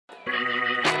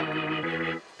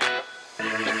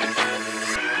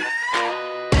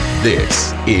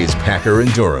This is Packer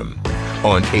and Durham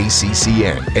on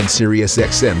ACCN and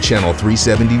SiriusXM Channel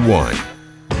 371.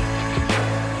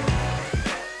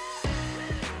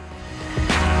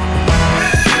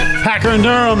 Packer and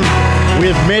Durham, we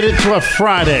have made it to a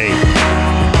Friday.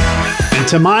 And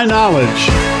to my knowledge,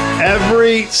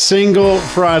 every single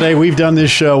Friday we've done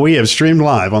this show, we have streamed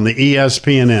live on the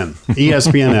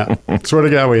ESPN app. Swear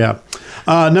to God we have.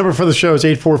 Number for the show is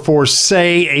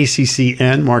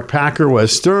 844-SAY-ACCN. Mark Packer,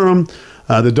 Wes Durham.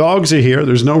 The dogs are here.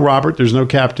 There's no Robert. There's no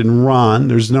Captain Ron.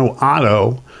 There's no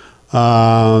Otto.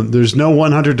 There's no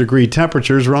 100-degree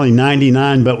temperatures. We're only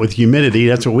 99, but with humidity.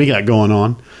 That's what we got going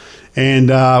on. And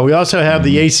we also have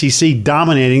the ACC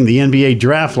dominating the NBA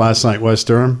draft last night, Wes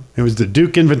Durham. It was the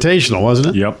Duke Invitational, wasn't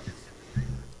it? Yep.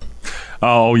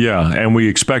 Oh, yeah. And we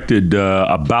expected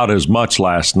about as much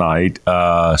last night.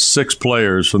 6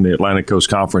 players from the Atlantic Coast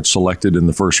Conference selected in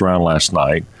the first round last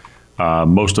night.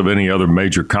 Most of any other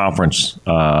major conference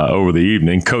over the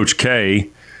evening. Coach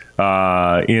K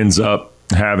ends up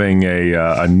having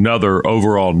another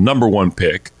overall number 1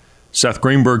 pick. Seth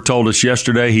Greenberg told us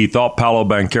yesterday he thought Paolo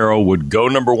Banchero would go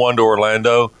number 1 to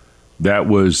Orlando. That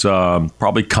was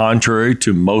probably contrary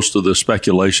to most of the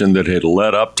speculation that had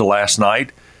led up to last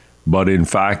night. But in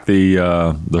fact,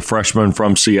 the freshman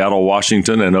from Seattle,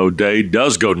 Washington, and O'Day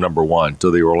does go number 1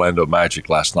 to the Orlando Magic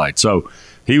last night. So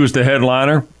he was the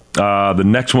headliner. The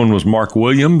next one was Mark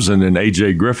Williams, and then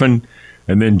A.J. Griffin,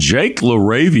 and then Jake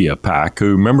LaRavia, Pack,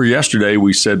 who, remember yesterday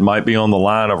we said might be on the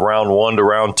line of round 1 to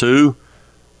round 2.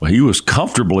 Well, he was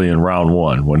comfortably in round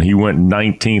 1 when he went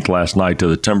 19th last night to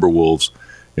the Timberwolves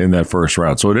in that first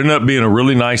round. So it ended up being a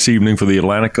really nice evening for the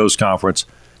Atlantic Coast Conference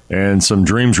and some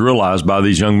dreams realized by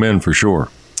these young men for sure.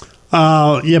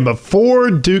 But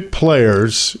 4 Duke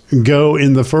players go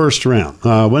in the first round.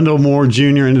 Wendell Moore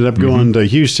Jr. ended up going to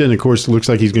Houston. Of course, it looks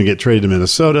like he's going to get traded to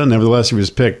Minnesota. Nevertheless, he was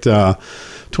picked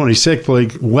 26th.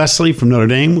 Blake Wesley from Notre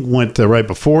Dame went right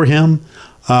before him.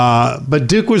 But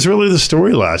Duke was really the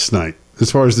story last night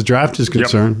as far as the draft is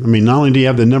concerned. Yep. I mean, not only do you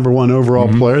have the number 1 overall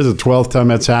player, the 12th time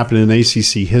that's happened in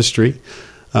ACC history,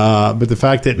 but the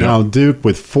fact that now Duke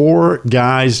with 4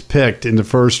 guys picked in the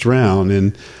first round,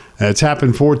 and it's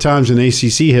happened 4 times in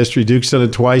ACC history. Duke's done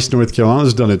it twice. North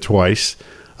Carolina's done it twice.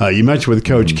 You mentioned with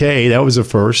Coach K, that was a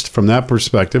first from that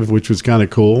perspective, which was kind of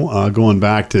cool, going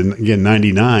back to, again,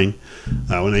 99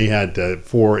 when they had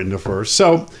 4 in the first.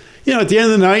 So, at the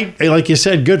end of the night, like you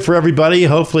said, good for everybody.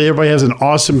 Hopefully everybody has an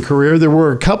awesome career. There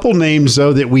were a couple names,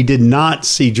 though, that we did not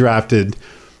see drafted,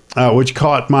 which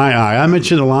caught my eye. I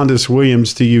mentioned Alondes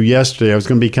Williams to you yesterday. I was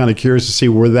going to be kind of curious to see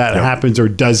where that happens or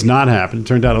does not happen. It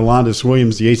turned out Alondes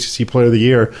Williams, the ACC Player of the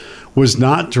Year, was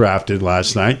not drafted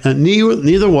last night.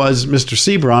 Neither was Mr.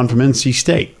 Sebron from NC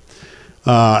State.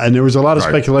 And there was a lot of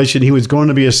speculation he was going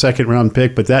to be a second-round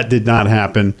pick, but that did not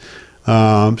happen.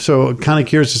 So kind of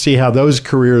curious to see how those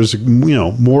careers,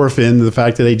 morph into the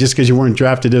fact that just because you weren't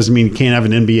drafted doesn't mean you can't have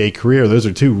an NBA career. Those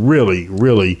are 2 really,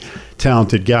 really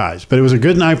talented guys. But it was a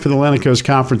good night for the Atlantic Coast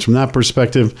Conference from that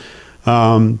perspective.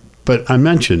 But I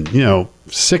mentioned,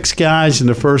 6 guys in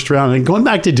the first round. And going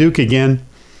back to Duke again,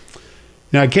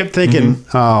 I kept thinking,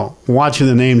 watching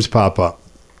the names pop up.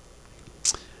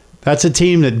 That's a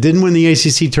team that didn't win the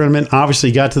ACC tournament,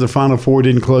 obviously got to the Final Four,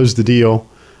 didn't close the deal.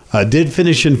 Did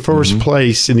finish in first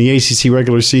place in the ACC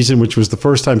regular season, which was the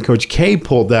first time Coach K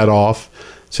pulled that off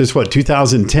since,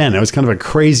 2010. That was kind of a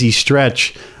crazy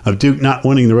stretch of Duke not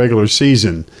winning the regular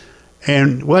season.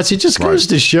 And, Wes, it just goes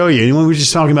to show you, when we were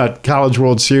just talking about College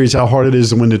World Series, how hard it is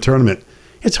to win the tournament.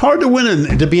 It's hard to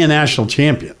win to be a national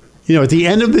champion. At the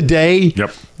end of the day,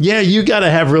 you got to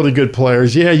have really good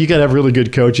players. Yeah, you got to have really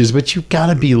good coaches, but you got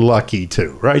to be lucky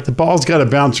too, right? The ball's got to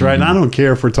bounce right. And I don't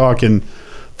care if we're talking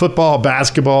football,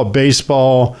 basketball,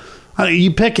 baseball.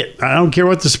 You pick it. I don't care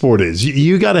what the sport is.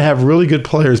 You got to have really good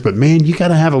players, but, man, you got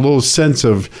to have a little sense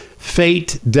of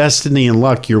fate, destiny, and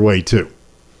luck your way too.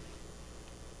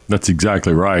 That's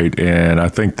exactly right, and I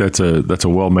think that's a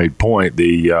well-made point.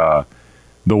 The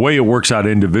way it works out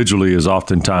individually is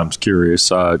oftentimes curious.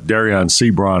 Darion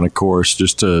Sebron, of course,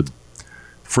 just a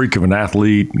freak of an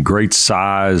athlete, great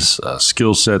size,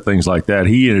 skill set, things like that.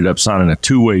 He ended up signing a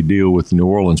 2-way deal with the New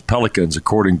Orleans Pelicans,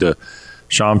 according to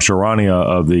Shams Charania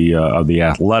of the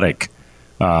Athletic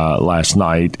last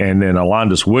night. And then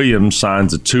Alondes Williams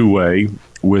signs a 2-way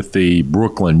with the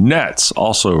Brooklyn Nets,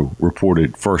 also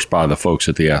reported first by the folks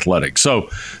at the Athletic. So,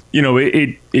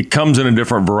 it comes in a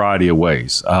different variety of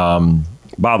ways.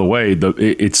 By the way,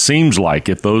 it seems like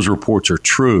if those reports are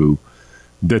true,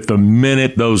 that the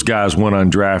minute those guys went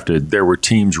undrafted, there were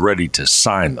teams ready to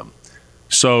sign them.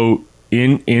 So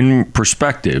in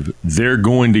perspective, they're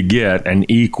going to get an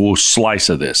equal slice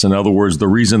of this. In other words, the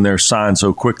reason they're signed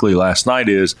so quickly last night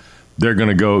is they're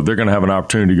going to have an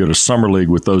opportunity to go to Summer League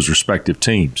with those respective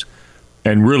teams.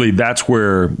 And really, that's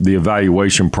where the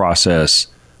evaluation process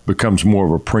becomes more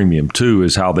of a premium too,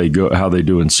 is how they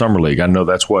do in Summer League. I know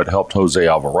that's what helped Jose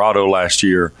Alvarado last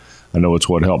year. I know it's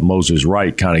what helped Moses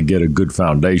Wright kind of get a good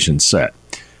foundation set.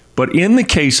 But in the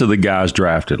case of the guys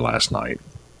drafted last night,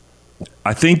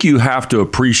 I think you have to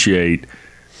appreciate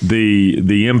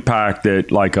the impact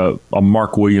that like a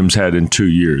Mark Williams had in 2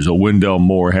 years, a Wendell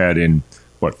Moore had in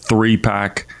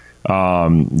 3-pack.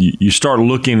 You start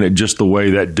looking at just the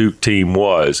way that Duke team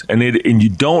was, and you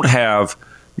don't have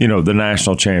the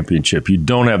national championship, you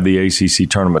don't have the ACC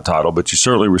tournament title, but you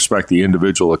certainly respect the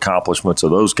individual accomplishments of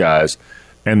those guys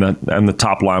and the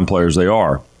top line players they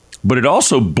are. But it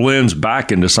also blends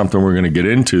back into something we're going to get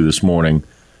into this morning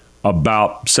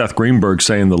about Seth Greenberg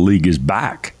saying the league is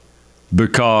back,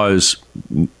 because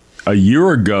a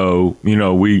year ago,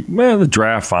 the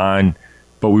draft fine,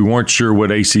 but we weren't sure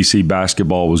what ACC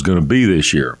basketball was going to be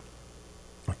this year.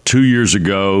 2 years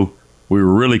ago, we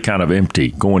were really kind of empty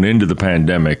going into the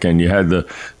pandemic, and you had the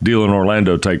deal in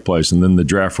Orlando take place and then the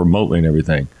draft remotely and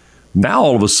everything. Now,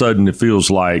 all of a sudden, it feels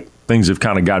like things have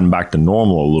kind of gotten back to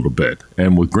normal a little bit.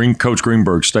 And with Coach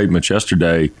Greenberg's statements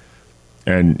yesterday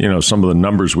and, some of the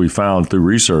numbers we found through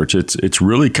research, it's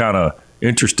really kind of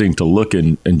interesting to look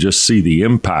and just see the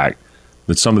impact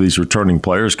that some of these returning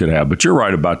players could have. But you're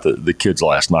right about the kids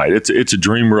last night. It's a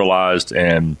dream realized,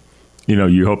 and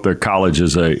you hope their college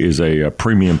is a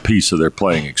premium piece of their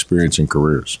playing experience and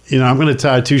careers. I'm going to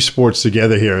tie two sports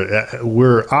together here.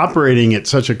 We're operating at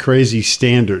such a crazy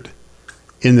standard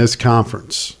in this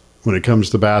conference when it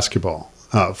comes to basketball.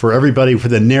 For everybody, for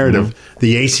the narrative,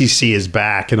 the ACC is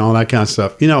back and all that kind of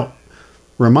stuff.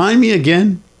 Remind me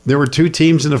again, there were 2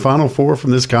 teams in the Final Four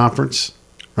from this conference,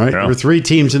 right? Yeah. There were 3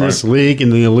 teams in this league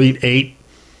in the Elite 8.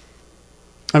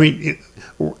 I mean,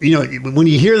 when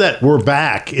you hear that we're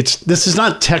back, this is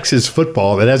not Texas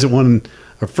football that hasn't won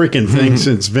a freaking thing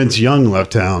since Vince Young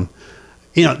left town.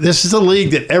 This is a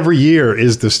league that every year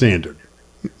is the standard.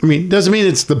 I mean, doesn't mean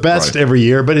it's the best every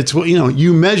year, but it's,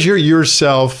 you measure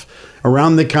yourself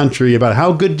around the country about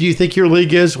how good do you think your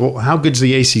league is? Well, how good's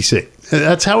the ACC?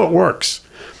 That's how it works.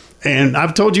 And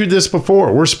I've told you this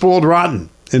before. We're spoiled rotten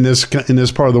in this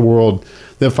part of the world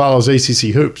that follows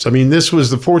ACC hoops. I mean, this was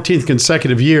the 14th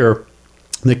consecutive year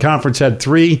the conference had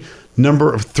 3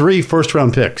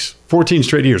 first-round picks, 14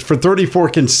 straight years. For 34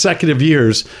 consecutive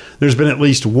years, there's been at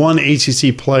least one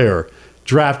ACC player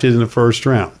drafted in the first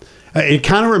round. It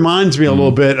kind of reminds me a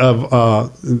little bit of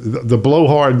the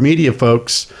blowhard media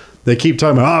folks. They keep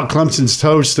talking about, Clemson's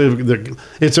toast.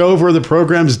 It's over. The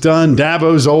program's done.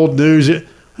 Dabo's old news.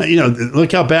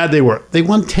 Look how bad they were. They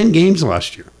won 10 games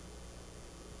last year.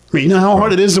 I mean, you know how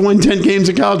hard it is to win 10 games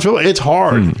in college football? It's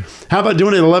hard. How about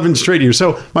doing it 11 straight years?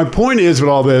 So my point is with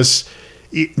all this,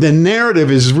 the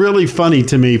narrative is really funny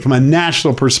to me from a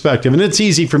national perspective. And it's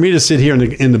easy for me to sit here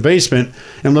in the basement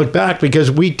and look back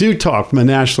because we do talk from a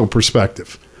national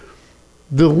perspective.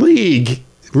 The league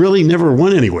really never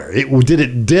went anywhere. Did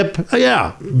it dip?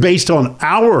 Yeah, based on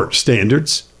our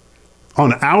standards.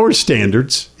 On our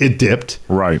standards, it dipped.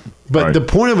 Right. But the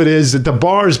point of it is that the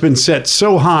bar has been set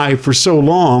so high for so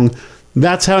long,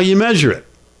 that's how you measure it.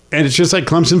 And it's just like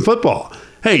Clemson football.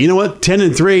 Hey, you know what?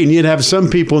 10-3, and you'd have some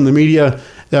people in the media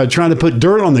trying to put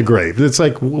dirt on the grave. And it's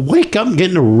like, wake up and get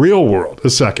in the real world a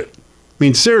second. I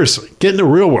mean, seriously, get in the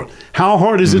real world. How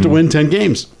hard is it to win 10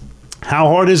 games? How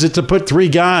hard is it to put 3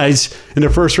 guys in the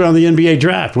first round of the NBA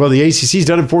draft? Well, the ACC's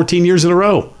done it 14 years in a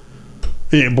row.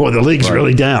 Boy, the league's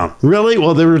really down. Really?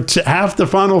 Well, half the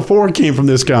Final Four came from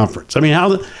this conference. I mean,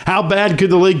 how bad could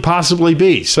the league possibly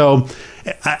be? So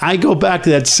I go back to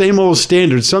that same old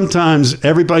standard. Sometimes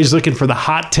everybody's looking for the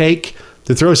hot take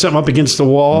to throw something up against the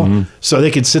wall so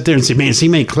they can sit there and say, man, see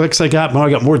how many clicks I got? I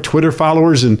got more Twitter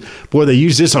followers, and boy, they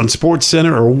use this on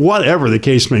SportsCenter or whatever the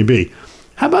case may be.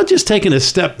 How about just taking a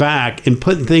step back and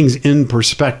putting things in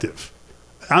perspective?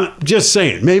 I'm just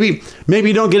saying, maybe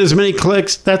you don't get as many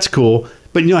clicks. That's cool.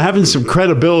 But, having some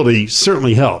credibility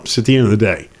certainly helps at the end of the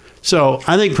day. So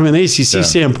I think from an ACC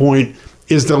standpoint,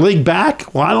 is the league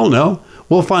back? Well, I don't know.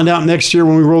 We'll find out next year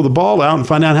when we roll the ball out and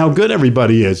find out how good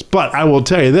everybody is. But I will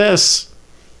tell you this.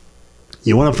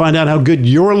 You want to find out how good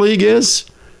your league is?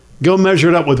 Go measure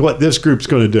it up with what this group's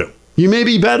going to do. You may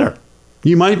be better.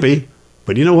 You might be.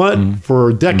 But you know what?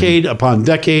 For decade upon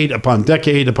decade upon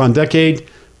decade upon decade,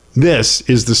 this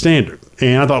is the standard.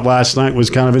 And I thought last night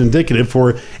was kind of an indicative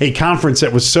for a conference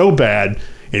that was so bad.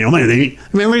 There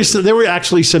were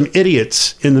actually some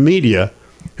idiots in the media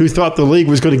who thought the league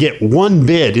was going to get one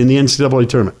bid in the NCAA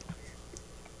tournament.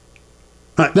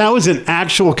 That was an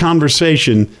actual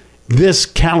conversation this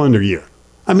calendar year.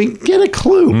 I mean, get a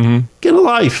clue. Get a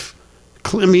life.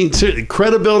 I mean,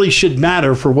 credibility should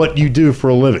matter for what you do for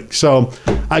a living. So,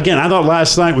 again, I thought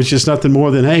last night was just nothing more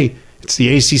than, hey, it's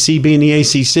the ACC being the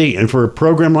ACC. And for a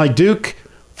program like Duke,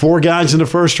 4 guys in the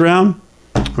first round,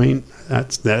 I mean,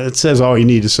 that says all you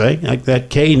need to say. Like that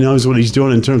K knows what he's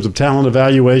doing in terms of talent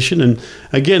evaluation. And,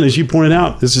 again, as you pointed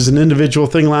out, this is an individual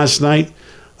thing last night.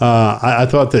 I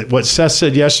thought that what Seth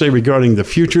said yesterday regarding the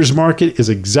futures market is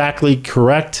exactly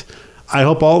correct. I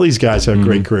hope all these guys have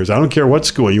great careers. I don't care what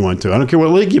school you went to. I don't care what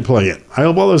league you play in. I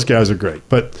hope all those guys are great.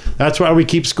 But that's why we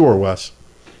keep score, Wes.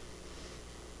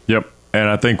 Yep. And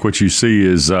I think what you see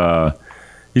is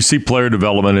you see player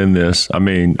development in this. I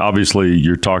mean, obviously,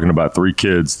 you're talking about 3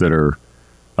 kids that are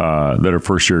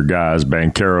first-year guys,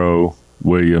 Banchero,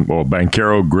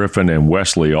 Griffin, and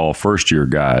Wesley, all first-year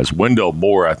guys. Wendell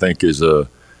Moore, I think, is a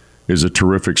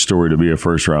terrific story to be a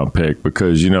first-round pick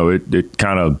because, it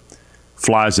kind of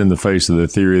flies in the face of the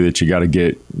theory that you got to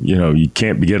get, you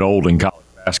can't get old in college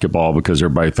basketball because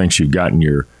everybody thinks you've gotten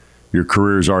your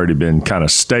career's already been kind of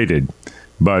stated.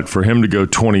 But for him to go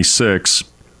 26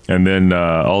 and then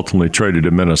ultimately traded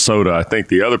to Minnesota, I think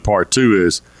the other part too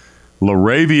is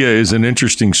LaRavia is an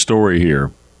interesting story here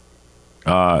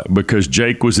because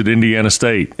Jake was at Indiana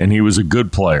State and he was a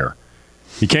good player.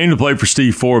 He came to play for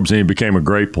Steve Forbes and he became a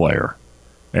great player.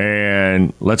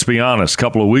 And let's be honest, a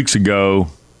couple of weeks ago,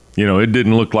 it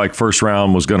didn't look like first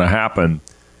round was going to happen,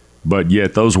 but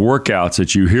yet those workouts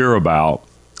that you hear about,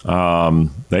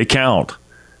 they count.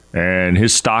 And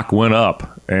his stock went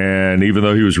up. And even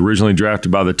though he was originally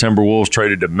drafted by the Timberwolves,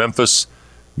 traded to Memphis,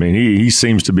 I mean, he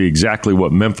seems to be exactly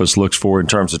what Memphis looks for in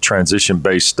terms of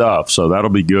transition-based stuff. So that'll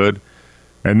be good.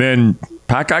 And then,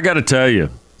 Pac, I got to tell you,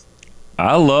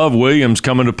 I love Williams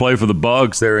coming to play for the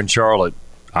Bugs there in Charlotte.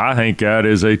 I think that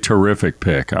is a terrific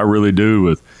pick. I really do,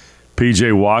 with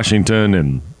P.J. Washington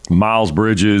and Miles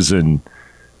Bridges and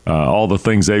all the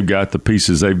things they've got, the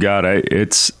pieces they've got.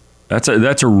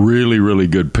 That's a really, really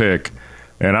good pick.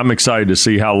 And I'm excited to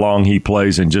see how long he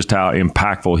plays and just how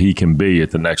impactful he can be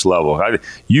at the next level.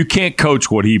 You can't coach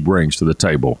what he brings to the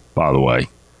table, by the way.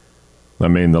 I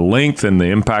mean, the length and the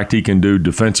impact he can do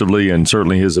defensively and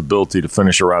certainly his ability to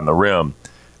finish around the rim,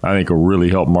 I think will really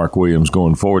help Mark Williams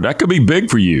going forward. That could be big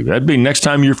for you. That'd be next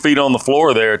time your feet on the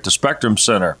floor there at the Spectrum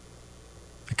Center.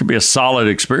 It could be a solid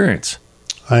experience.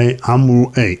 I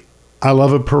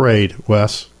love a parade,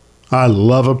 Wes. I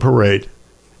love a parade.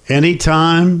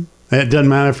 Anytime, it doesn't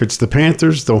matter if it's the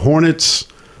Panthers, the Hornets.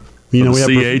 We have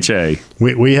CHA.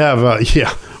 We have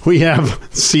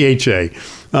CHA.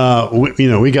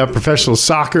 We got professional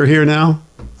soccer here now.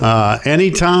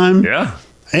 Anytime. Yeah.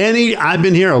 I've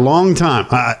been here a long time.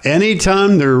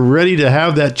 Anytime they're ready to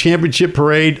have that championship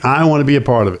parade, I want to be a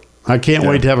part of it. I can't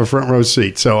wait to have a front row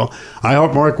seat. So I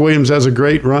hope Mark Williams has a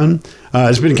great run.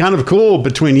 It's been kind of cool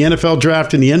between the NFL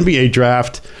draft and the NBA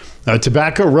draft.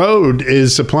 Tobacco Road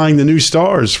is supplying the new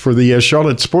stars for the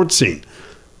Charlotte sports scene.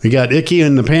 We got Icky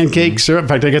and the pancake syrup. In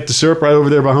fact, I got the syrup right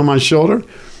over there behind my shoulder.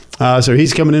 So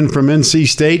he's coming in from NC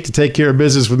State to take care of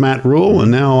business with Matt Rule. And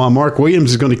now Mark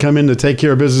Williams is going to come in to take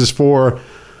care of business for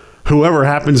whoever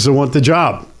happens to want the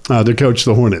job to coach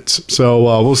the Hornets. So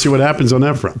we'll see what happens on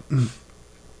that front.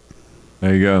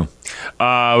 There you go.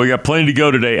 We got plenty to go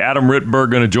today. Adam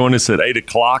Rittenberg going to join us at 8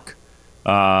 o'clock.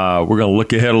 We're going to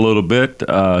look ahead a little bit,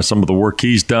 some of the work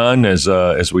he's done as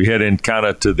we head in kind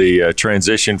of to the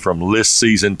transition from list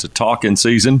season to talking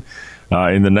season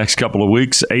in the next couple of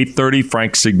weeks. 8:30,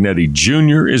 Frank Cignetti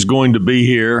Jr. is going to be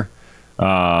here,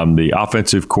 the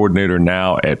offensive coordinator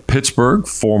now at Pittsburgh,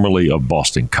 formerly of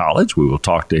Boston College. We will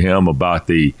talk to him about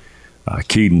the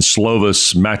Kedon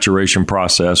Slovis maturation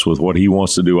process with what he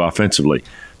wants to do offensively.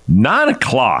 9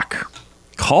 o'clock,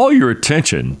 call your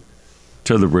attention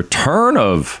to the return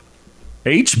of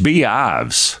H.B.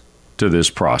 Ives to this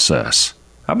process.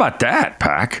 How about that,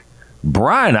 Pac?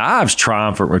 Brian Ives'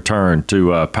 triumphant return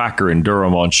to Packer and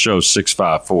Durham on show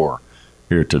 654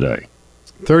 here today.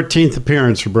 13th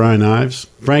appearance for Brian Ives.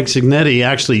 Frank Cignetti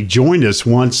actually joined us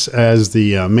once as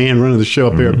the man running the show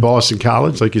up here at Boston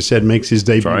College. Like you said, makes his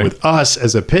debut with us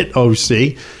as a Pitt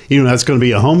OC. That's going to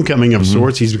be a homecoming of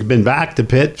sorts. He's been back to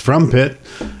Pitt, from Pitt.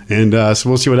 And so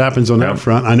we'll see what happens on that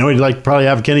front. I know he'd probably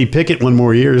have Kenny Pickett one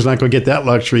more year. He's not going to get that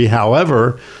luxury.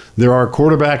 However, there are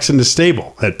quarterbacks in the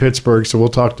stable at Pittsburgh, so we'll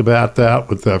talk about that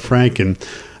with Frank. And,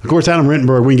 of course, Adam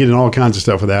Rittenberg, we can get in all kinds of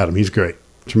stuff with Adam. He's great.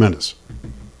 Tremendous.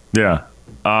 Yeah.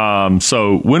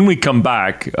 So when we come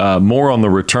back, more on the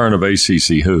return of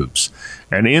ACC hoops.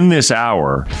 And in this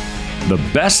hour, the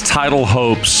best title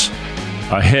hopes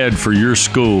ahead for your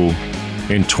school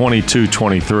in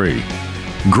 22-23.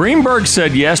 Greenberg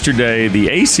said yesterday the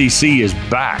ACC is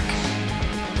back.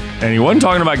 And he wasn't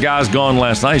talking about guys gone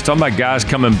last night. He's talking about guys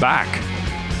coming back.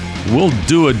 We'll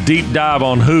do a deep dive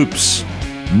on hoops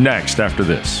next after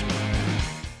this.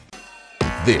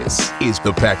 This is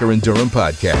the Packer and Durham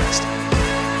Podcast.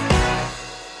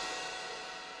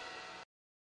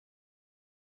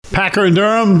 Packer and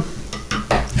Durham,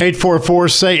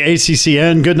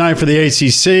 844-SAY-ACCN. Good night for the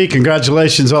ACC.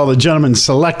 Congratulations, all the gentlemen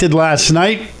selected last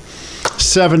night.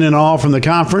 7 in all from the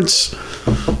conference.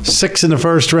 6 in the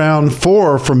first round,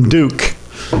 4 from Duke.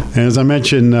 And as I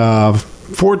mentioned,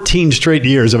 14 straight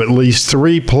years of at least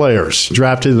 3 players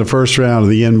drafted in the first round of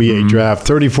the NBA draft.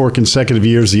 34 consecutive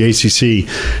years the ACC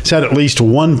has had at least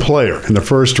 1 player in the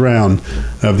first round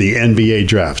of the NBA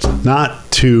draft.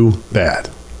 Not too bad.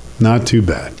 Not too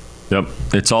bad. Yep.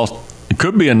 It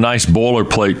could be a nice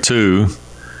boilerplate, too,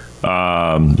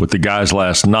 with the guys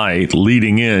last night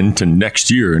leading into next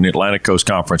year in Atlantic Coast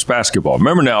Conference basketball.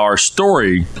 Remember now, our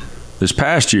story this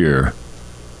past year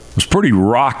was pretty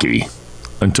rocky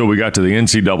until we got to the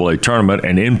NCAA tournament,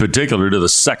 and in particular to the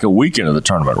second weekend of the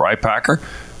tournament, right, Packer?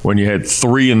 When you had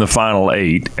 3 in the final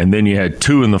 8, and then you had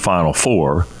 2 in the final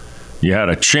 4. You had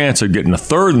a chance of getting a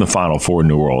third in the final 4 in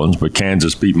New Orleans, but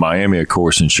Kansas beat Miami, of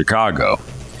course, in Chicago.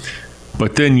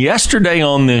 But then yesterday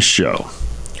on this show,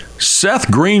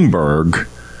 Seth Greenberg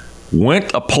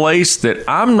went a place that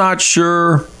I'm not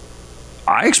sure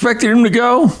I expected him to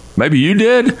go. Maybe you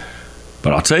did.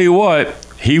 But I'll tell you what,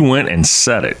 he went and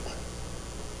said it.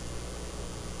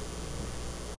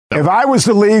 If I was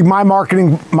the league, my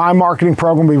marketing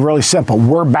program would be really simple.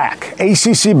 We're back.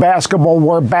 ACC basketball,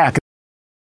 we're back.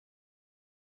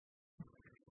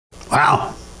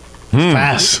 Wow.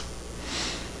 Fast.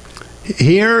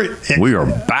 Here, we are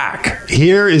back.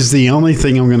 Here is the only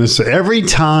thing I'm going to say. Every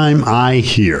time I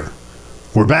hear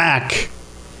we're back,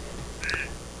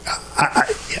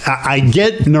 I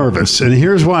get nervous. And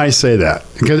here's why I say that.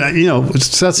 Because,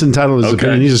 Seth's entitled his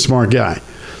opinion. He's a smart guy.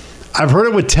 I've heard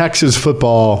it with Texas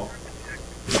football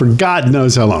for God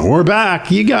knows how long. We're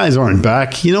back. You guys aren't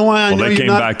back. You know why I know they came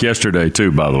back yesterday,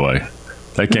 too, by the way.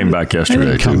 They came back yesterday.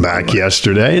 They didn't come back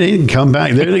yesterday. They didn't come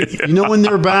back. You know when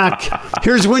they're back?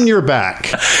 Here's when you're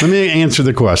back. Let me answer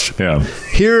the question. Yeah.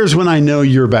 Here's when I know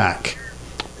you're back.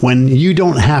 When you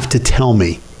don't have to tell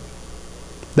me.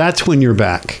 That's when you're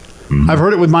back. Mm-hmm. I've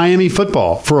heard it with Miami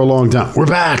football for a long time. We're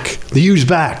back. The U's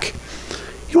back.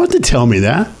 You don't have to tell me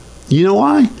that. You know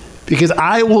why? Because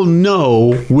I will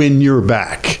know when you're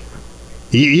back.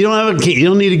 You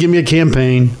don't need to give me a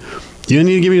campaign. You don't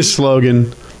need to give me a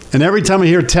slogan. And every time I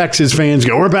hear Texas fans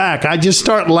go, "We're back," I just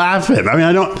start laughing. I mean,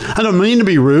 I don't mean to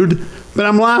be rude, but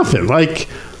I'm laughing. Like,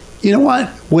 you know what?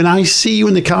 When I see you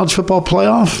in the college football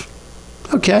playoff,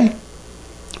 okay.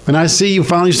 When I see you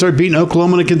finally start beating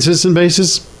Oklahoma on a consistent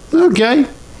basis, okay.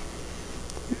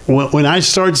 When I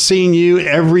start seeing you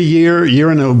every year,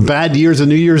 you're in a bad year's a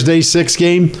New Year's Day 6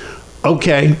 game,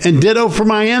 okay. And ditto for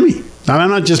Miami. Now, I'm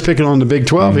not just picking on the Big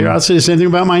 12 here. I'll say the same thing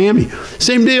about Miami.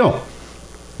 Same deal.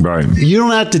 Right. You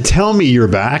don't have to tell me you're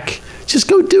back. Just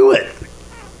go do it.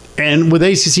 And with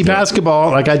ACC basketball,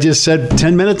 like I just said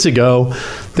 10 minutes ago,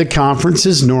 the conference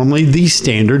is normally the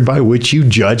standard by which you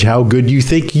judge how good you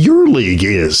think your league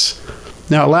is.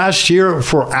 Now, last year,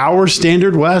 for our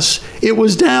standard, Wes, it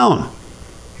was down.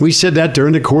 We said that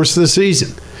during the course of the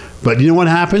season. But you know what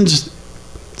happens?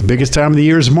 The biggest time of the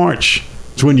year is March.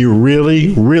 It's when you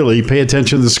really, really pay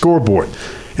attention to the scoreboard.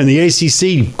 And the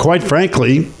ACC, quite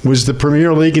frankly, was the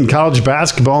premier league in college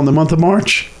basketball in the month of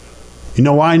March. You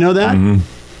know why I know that?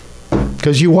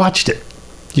 Because you watched it.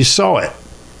 You saw it.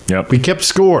 Yep. We kept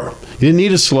score. You didn't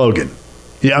need a slogan.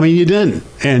 Yeah, I mean, you didn't.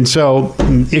 And so,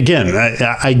 again,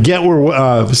 I get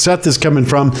where Seth is coming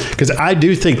from, because I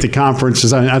do think the conference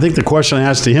is, I think the question I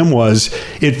asked to him was,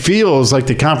 it feels like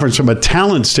the conference from a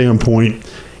talent standpoint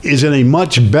is in a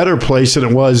much better place than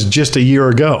it was just a year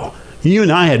ago. You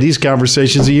and I had these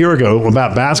conversations a year ago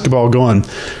about basketball going,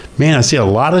 man, I see a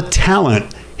lot of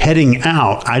talent heading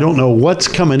out. I don't know what's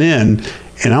coming in,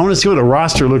 and I want to see what a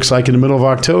roster looks like in the middle of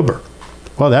October.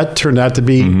 Well, that turned out to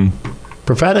be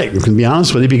prophetic, to be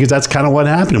honest with you, because that's kind of what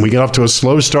happened. We got off to a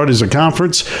slow start as a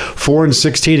conference,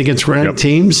 4-16 against ranked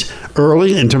teams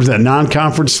early in terms of that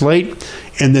non-conference slate,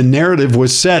 and the narrative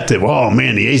was set that, oh,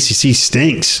 man, the ACC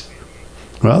stinks.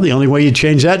 Well, the only way you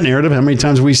change that narrative, how many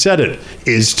times we said it,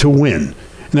 is to win.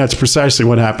 And that's precisely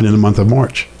what happened in the month of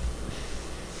March.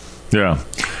 Yeah.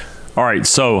 All right,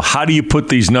 so how do you put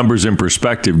these numbers in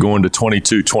perspective going to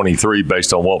 22-23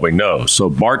 based on what we know?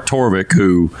 So Bart Torvik,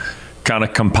 who kind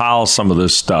of compiles some of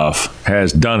this stuff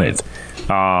has done it.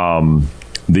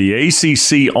 The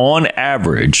ACC, on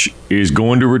average, is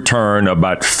going to return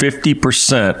about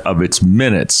 50% of its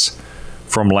minutes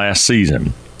from last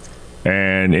season.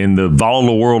 And in the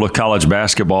volatile world of college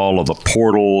basketball, of the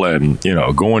portal and,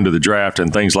 going to the draft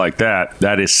and things like that,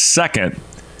 that is second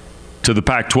to the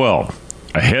Pac-12,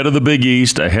 ahead of the Big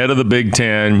East, ahead of the Big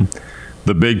Ten,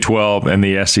 the Big 12, and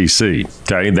the SEC.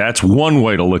 Okay, that's one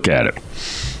way to look at it.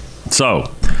 So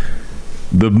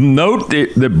the note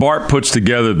that Bart puts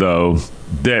together, though,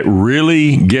 that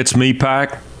really gets me,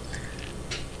 Pac,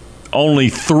 only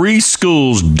 3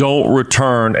 schools don't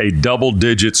return a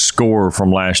double-digit score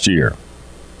from last year.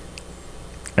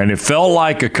 And it felt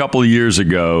like a couple of years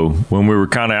ago when we were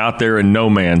kind of out there in no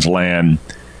man's land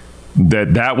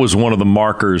that was one of the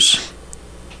markers,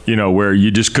 where you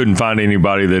just couldn't find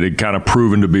anybody that had kind of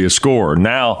proven to be a scorer.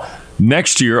 Now,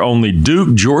 next year, only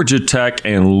Duke, Georgia Tech,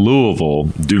 and Louisville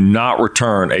do not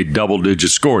return a double-digit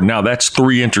score. Now, that's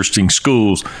 3 interesting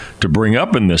schools to bring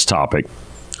up in this topic.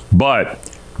 But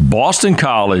Boston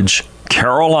College,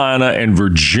 Carolina, and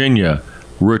Virginia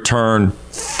return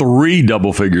 3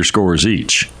 double-figure scores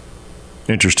each.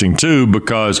 Interesting, too,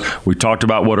 because we talked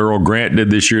about what Earl Grant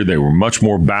did this year. They were much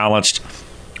more balanced.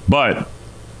 But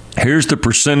here's the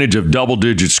percentage of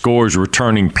double-digit scores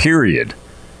returning, period,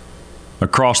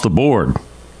 across the board.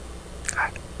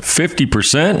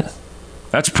 50%?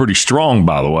 That's pretty strong,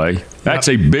 by the way. That's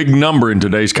a big number in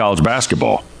today's college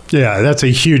basketball. Yeah, that's a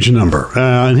huge number.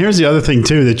 And here's the other thing,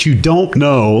 too, that you don't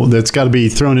know that's got to be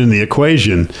thrown in the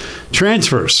equation.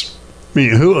 Transfers. I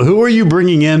mean, who are you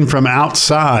bringing in from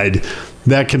outside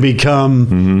that can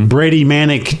become Brady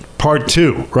Manick Part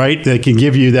 2, right? That can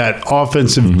give you that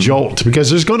offensive jolt, because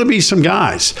there's going to be some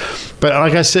guys. But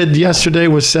like I said yesterday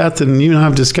with Seth, and you and I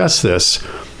have discussed this,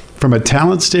 from a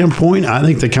talent standpoint, I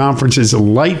think the conference is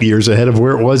light years ahead of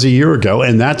where it was a year ago,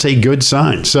 and that's a good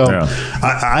sign. So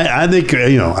I think,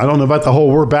 I don't know about the whole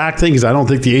we're back thing, because I don't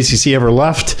think the ACC ever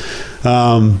left.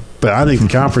 But I think the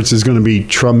conference is going to be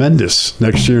tremendous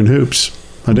next year in hoops.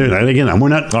 I do. And again, we're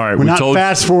not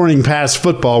fast forwarding past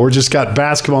football. We're just got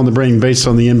basketball in the brain based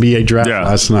on the NBA draft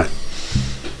last night.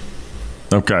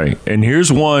 Okay. And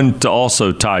here's one to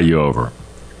also tie you over.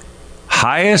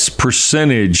 Highest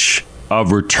percentage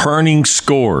of returning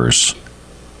scores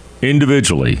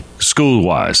individually,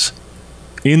 school-wise,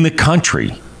 in the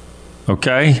country.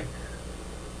 Okay?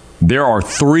 There are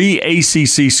 3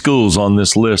 ACC schools on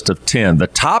this list of 10. The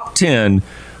top 10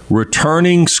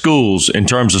 returning schools in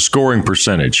terms of scoring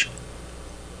percentage.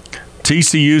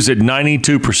 TCU's at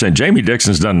 92%. Jamie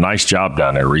Dixon's done a nice job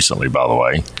down there recently, by the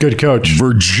way. Good coach.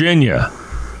 Virginia,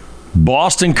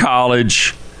 Boston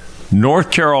College,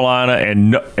 North Carolina,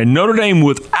 and Notre Dame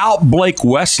without Blake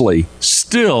Wesley,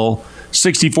 still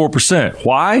 64%.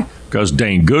 Why? Because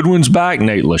Dane Goodwin's back,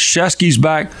 Nate Laszewski's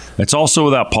back. That's also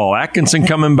without Paul Atkinson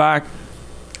coming back.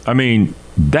 I mean,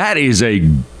 that is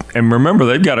and remember,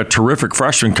 they've got a terrific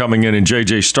freshman coming in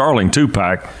J.J. Starling, too,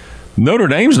 Pac. Notre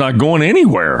Dame's not going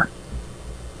anywhere.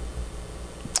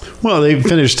 Well, they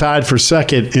finished tied for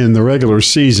second in the regular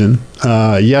season.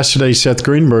 Yesterday, Seth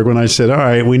Greenberg, when I said, all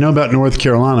right, we know about North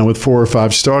Carolina with 4 or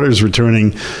 5 starters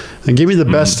returning, and give me the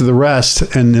best of the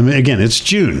rest. And again, it's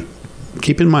June.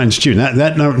 Keep in mind it's June.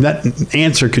 That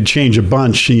answer could change a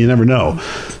bunch, and you never know.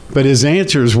 But his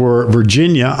answers were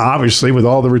Virginia, obviously, with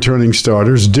all the returning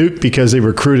starters. Duke, because they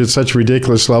recruited such a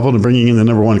ridiculous level to bringing in the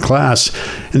number 1 class.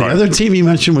 And the other team he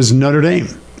mentioned was Notre Dame.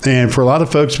 And for a lot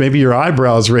of folks, maybe your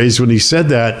eyebrows raised when he said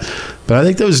that. But I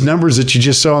think those numbers that you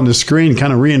just saw on the screen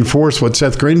kind of reinforce what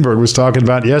Seth Greenberg was talking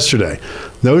about yesterday.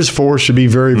 Those 4 should be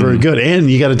very, very good.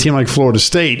 And you got a team like Florida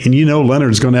State, and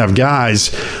Leonard's going to have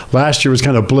guys. Last year was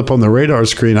kind of a blip on the radar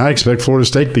screen. I expect Florida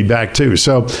State to be back too.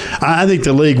 So I think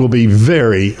the league will be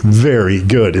very, very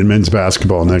good in men's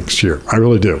basketball next year. I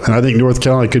really do. And I think North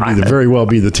Carolina could very well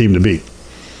be the team to beat.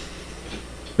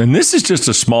 And this is just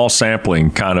a small sampling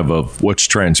kind of what's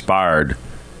transpired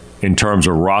in terms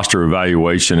of roster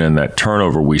evaluation and that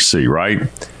turnover we see, right?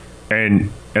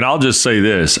 And I'll just say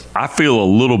this. I feel a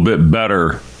little bit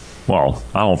better. Well,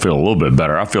 I don't feel a little bit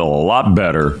better. I feel a lot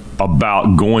better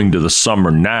about going to the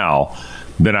summer now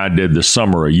than I did the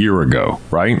summer a year ago,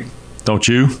 right? Don't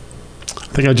you?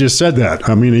 I think I just said that.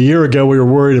 I mean, a year ago we were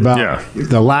worried about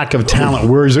the lack of talent.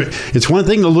 It's one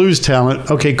thing to lose talent.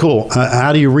 Okay, cool.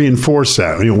 How do you reinforce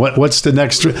that? I mean, what's the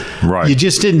next? Right. You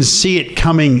just didn't see it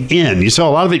coming in. You saw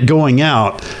a lot of it going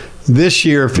out. This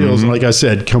year feels, like I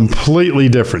said, completely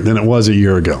different than it was a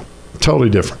year ago. Totally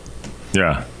different.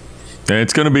 Yeah. And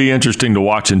it's going to be interesting to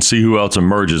watch and see who else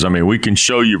emerges. I mean, we can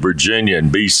show you Virginia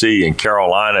and BC and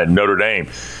Carolina and Notre Dame.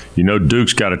 You know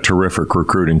Duke's got a terrific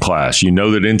recruiting class. You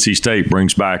know that NC State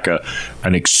brings back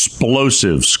an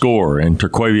explosive scorer in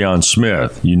Terquavion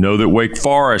Smith. You know that Wake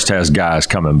Forest has guys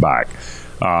coming back.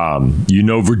 You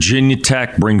know Virginia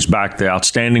Tech brings back the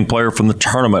outstanding player from the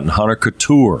tournament, Hunter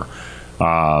Couture.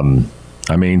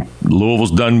 I mean,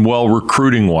 Louisville's done well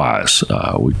recruiting-wise.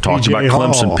 We talked about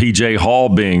Clemson, P.J. Hall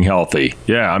being healthy.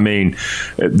 Yeah, I mean,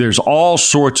 there's all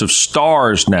sorts of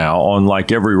stars now on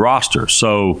like every roster.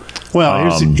 So,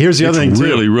 well, here's the other thing, too. It's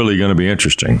really, really going to be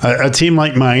interesting. A team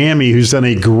like Miami, who's done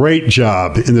a great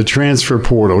job in the transfer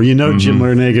portal, you know Jim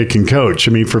Larrañaga can coach.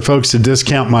 I mean, for folks to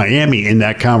discount Miami in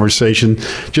that conversation,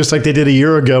 just like they did a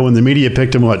year ago when the media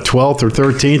picked them, 12th or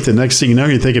 13th, the next thing you know,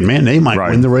 you're thinking, man, they might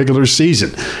win the regular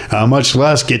season, much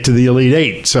less get to the Elite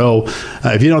Eight. So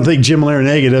if you don't think Jim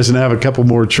Larrañaga doesn't have a couple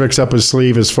more tricks up his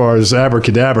sleeve as far as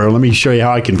abracadabra, let me show you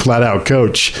how I can flat out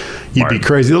coach. You'd be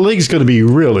crazy. The league's going to be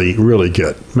really, really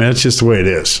good. Man, that's just the way it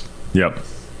is. Yep.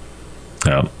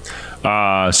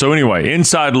 So anyway,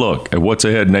 inside look at what's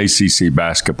ahead in ACC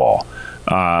basketball.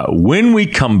 When we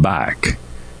come back,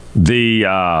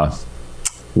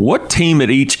 what team at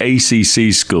each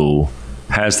ACC school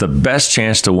has the best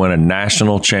chance to win a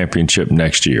national championship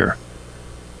next year?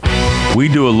 We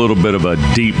do a little bit of a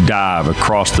deep dive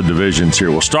across the divisions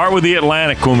here. We'll start with the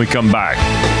Atlantic when we come back.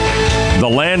 The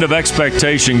land of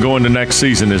expectation going to next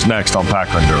season is next on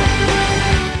Packer and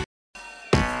Durham.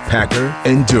 Packer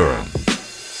and Durham.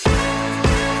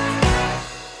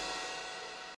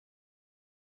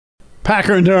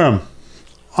 Packer and Durham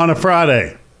on a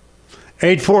Friday.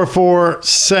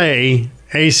 844-SAY.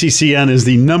 ACCN is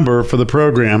the number for the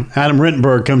program. Adam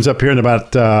Rittenberg comes up here in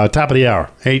about top of the hour,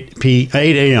 8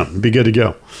 a.m. Be good to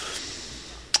go.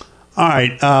 All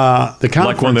right. The conference.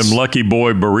 Like one of them Lucky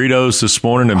Boy burritos this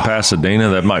morning in Pasadena.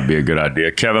 That might be a good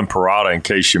idea. Kevin Parada, in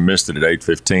case you missed it at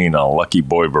 8:15, a Lucky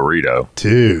Boy burrito.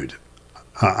 Dude,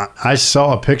 I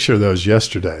saw a picture of those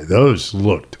yesterday. Those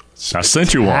looked I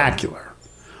sent you one. Spectacular.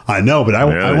 I know, but I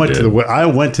went to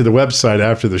the website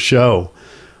after the show.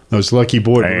 Those Lucky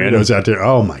Boy burritos out there.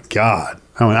 Oh, my God.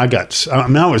 I mean,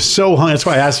 I was so hungry. That's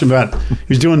why I asked him about, he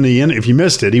was doing if you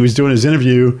missed it, he was doing his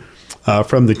interview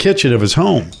from the kitchen of his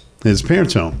home, his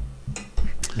parents' home.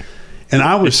 And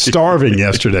I was starving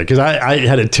yesterday because I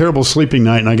had a terrible sleeping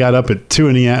night and I got up at 2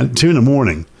 in the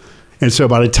morning. And so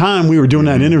by the time we were doing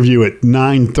that interview at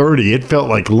 9:30, it felt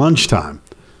like lunchtime.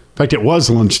 In fact, it was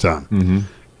lunchtime. Mm-hmm.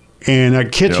 And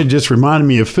that kitchen just reminded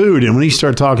me of food. And when he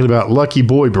started talking about Lucky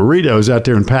Boy burritos out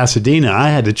there in Pasadena, I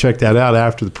had to check that out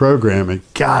after the program. And,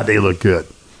 God, they look good.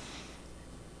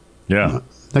 Yeah.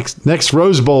 Next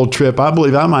Rose Bowl trip, I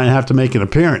believe I might have to make an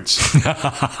appearance.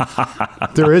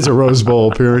 There is a Rose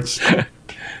Bowl appearance.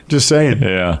 Just saying.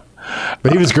 Yeah.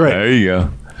 But he was great. There you go.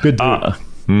 Good dude.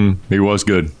 He was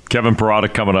good. Kevin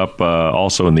Parada coming up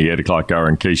also in the 8 o'clock hour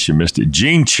in case you missed it.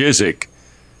 Gene Chizik.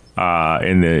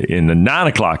 In the 9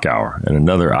 o'clock hour and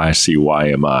another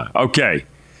ICYMI. Okay.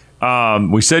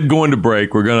 We said going to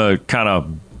break, we're going to kind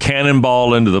of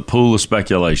cannonball into the pool of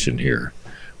speculation here.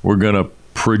 We're going to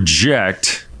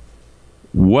project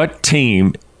what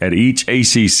team at each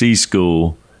ACC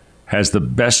school has the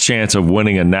best chance of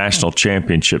winning a national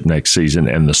championship next season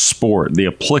and the sport, the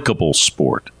applicable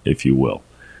sport, if you will.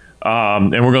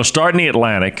 And we're going to start in the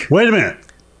Atlantic. Wait a minute.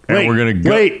 And we're going to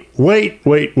go. Wait.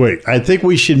 I think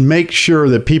we should make sure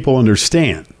that people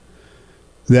understand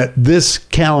that this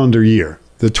calendar year,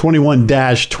 the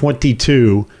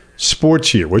 21-22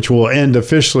 sports year, which will end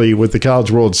officially with the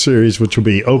College World Series, which will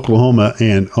be Oklahoma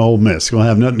and Ole Miss. It will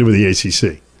have nothing to do with the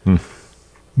ACC.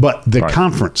 But the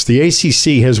conference, the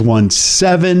ACC has won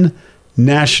 7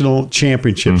 national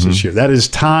championships this year. That is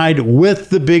tied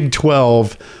with the Big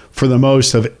 12 for the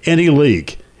most of any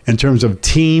league in terms of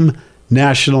team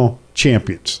national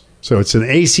champions. So it's an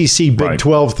ACC Big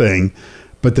 12 thing,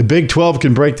 but the Big 12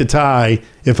 can break the tie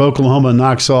if Oklahoma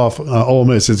knocks off Ole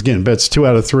Miss. Again, that's 2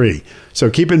 out of 3. So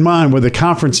keep in mind where the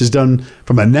conference is done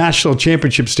from a national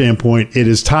championship standpoint, it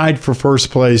is tied for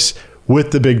first place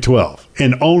with the Big 12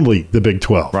 and only the Big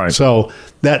 12. Right. So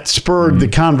that spurred the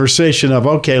conversation of,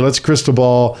 okay, let's crystal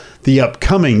ball the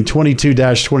upcoming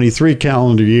 22-23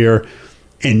 calendar year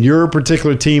and your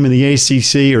particular team in the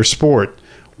ACC or sport.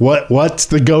 What's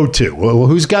the go-to? Well,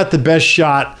 who's got the best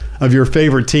shot of your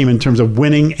favorite team in terms of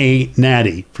winning a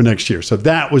natty for next year? So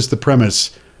that was the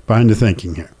premise behind the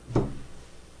thinking here.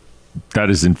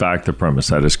 That is, in fact, the premise.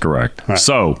 That is correct. Right.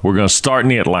 So we're going to start in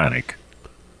the Atlantic.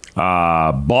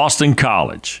 Boston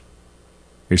College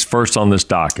is first on this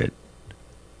docket.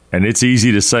 And it's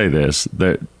easy to say this,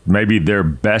 that maybe their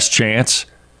best chance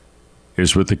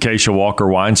is with the Keisha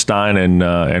Walker-Weinstein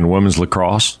and women's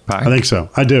lacrosse pack? I think so.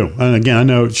 I do. And again, I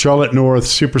know Charlotte North,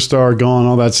 Superstar, gone,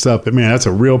 all that stuff. But, man, that's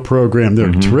a real program.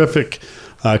 They're terrific,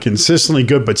 consistently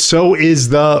good. But so is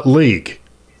the league,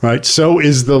 right? So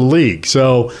is the league.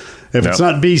 So if it's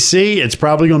not BC, it's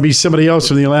probably going to be somebody else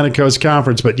from the Atlantic Coast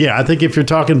Conference. But, yeah, I think if you're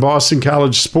talking Boston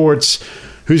College sports,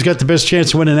 who's got the best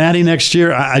chance to win an Addy next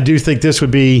year? I do think this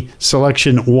would be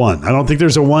selection 1. I don't think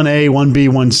there's a 1A, 1B,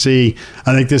 1C.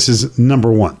 I think this is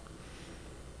number 1.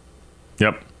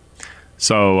 Yep.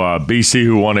 So BC,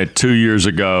 who won it 2 years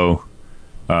ago,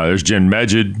 there's Jen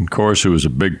Medjid, of course, who was a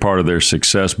big part of their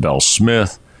success, Belle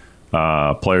Smith,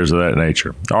 players of that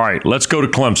nature. All right, let's go to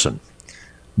Clemson.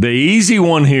 The easy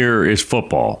one here is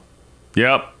football.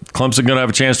 Yep, Clemson going to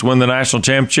have a chance to win the national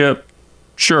championship?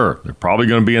 Sure, they're probably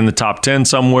going to be in the top 10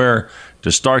 somewhere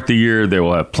to start the year. They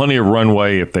will have plenty of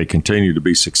runway if they continue to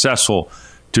be successful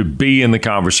to be in the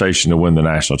conversation to win the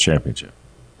national championship.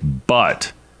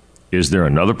 But is there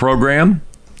another program?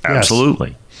 Yes.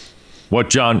 Absolutely. What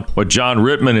John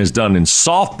Rittman has done in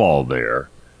softball there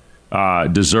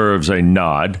deserves a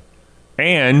nod,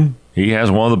 and he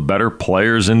has one of the better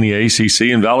players in the ACC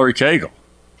in Valerie Cagle.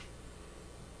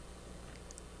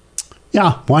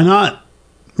 Yeah, why not?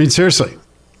 I mean, seriously.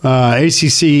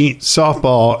 ACC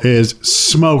softball is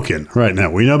smoking right now.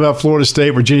 We know about Florida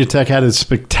State. Virginia Tech had a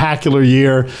spectacular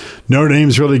year. Notre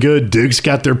Dame's really good. Duke's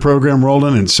got their program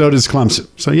rolling, and so does Clemson.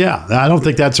 So, yeah, I don't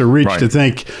think that's a reach to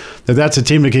think that that's a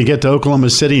team that can get to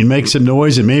Oklahoma City and make some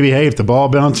noise. And maybe, hey, if the ball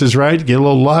bounces right, get a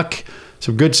little luck,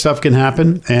 some good stuff can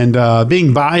happen. And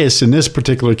being biased in this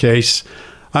particular case,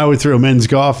 I would throw men's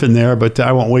golf in there, but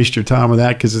I won't waste your time with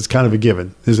that because it's kind of a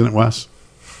given, isn't it, Wes?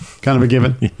 Kind of a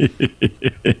given.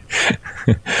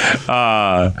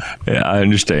 I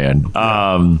understand.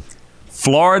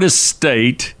 Florida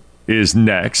State is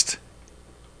next.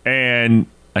 And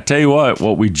I tell you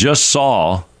what we just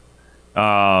saw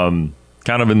kind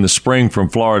of in the spring from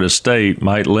Florida State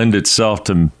might lend itself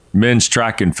to men's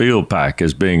track and field pack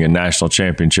as being a national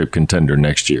championship contender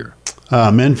next year.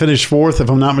 Men finished 4th, if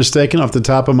I'm not mistaken, off the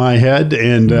top of my head.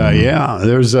 And,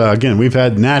 there's, again, we've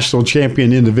had national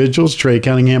champion individuals. Trey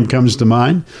Cunningham comes to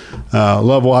mind.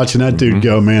 Love watching that dude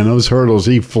go, man. Those hurdles,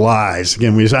 he flies.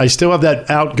 Again, I still have that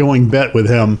outgoing bet with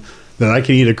him that I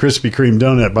can eat a Krispy Kreme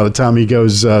donut by the time he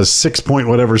goes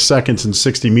 6-point-whatever seconds and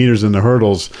 60 meters in the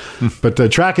hurdles. But the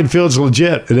track and field's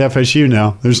legit at FSU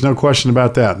now. There's no question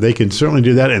about that. They can certainly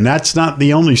do that, and that's not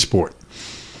the only sport.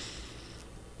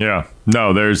 Yeah,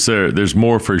 no, there's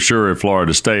more for sure at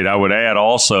Florida State. I would add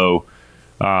also,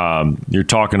 you're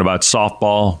talking about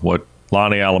softball. What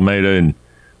Lonnie Alameda and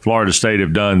Florida State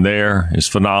have done there is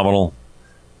phenomenal.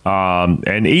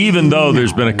 And even though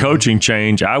there's been a coaching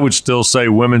change, I would still say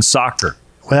women's soccer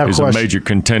is a major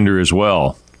contender as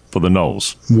well for the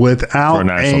Noles for a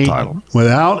national title.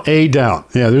 Without a doubt.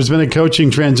 Yeah, there's been a coaching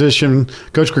transition.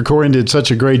 Coach Krikorian did such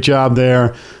a great job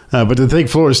there. But to think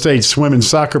Florida State's women's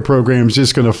soccer program is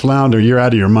just going to flounder, you're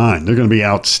out of your mind. They're going to be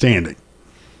outstanding.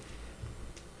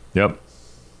 Yep.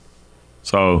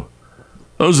 So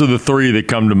those are the three that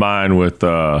come to mind with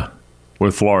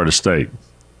Florida State.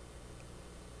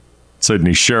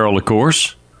 Sydney Sherrill, of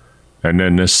course, and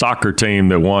then this soccer team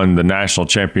that won the national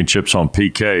championships on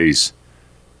PKs.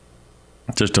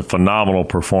 Just a phenomenal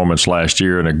performance last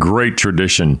year and a great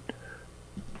tradition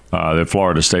that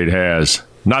Florida State has,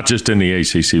 not just in the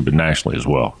ACC, but nationally as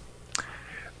well.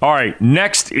 All right,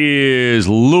 next is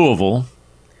Louisville.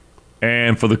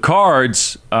 And for the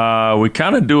Cards, we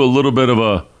kind of do a little bit of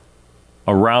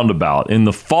a roundabout. In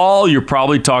the fall, you're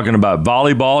probably talking about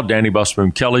volleyball. Danny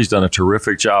Busman Kelly's done a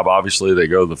terrific job. Obviously, they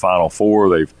go to the Final Four.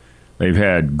 They've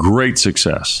had great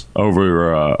success over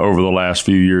the last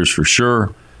few years for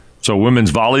sure. So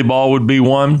women's volleyball would be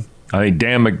one. I think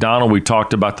Dan McDonald, we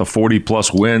talked about the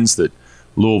 40-plus wins that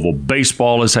Louisville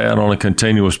baseball has had on a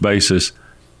continuous basis.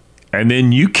 And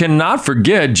then you cannot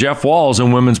forget Jeff Walz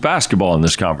and women's basketball in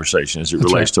this conversation as it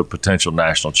relates to a potential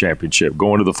national championship,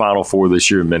 going to the Final Four this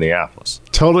year in Minneapolis.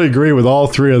 Totally agree with all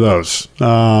three of those.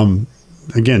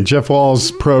 Again, Jeff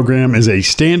Walz's program is a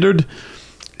standard.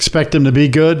 Expect them to be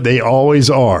good. They always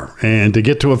are. And to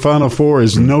get to a Final Four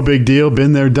is no big deal.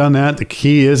 Been there, done that. The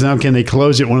key is now can they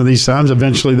close it one of these times?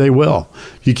 Eventually they will.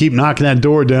 If you keep knocking that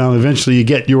door down, eventually you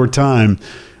get your time.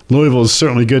 Louisville is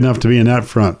certainly good enough to be in that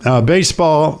front.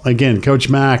 Baseball, again, Coach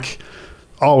Mack,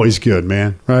 always good,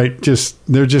 man, right?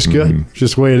 They're just good.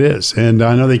 Just the way it is. And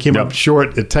I know they came up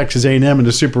short at Texas A&M in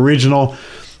the Super Regional,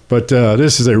 but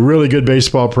this is a really good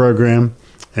baseball program.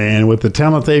 And with the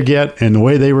talent they get and the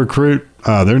way they recruit,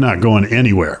 they're not going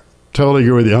anywhere. Totally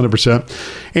agree with you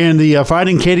 100%. And the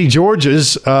Fighting Katie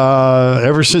Georges,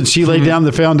 ever since she laid down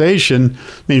the foundation,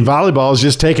 I mean, volleyball has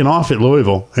just taken off at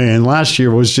Louisville. And last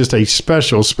year was just a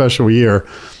special, special year.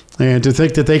 And to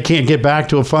think that they can't get back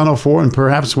to a Final Four and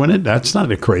perhaps win it, that's not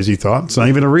a crazy thought. It's not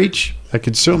even a reach. That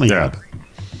could certainly happen.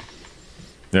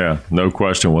 Yeah, no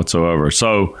question whatsoever.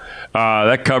 So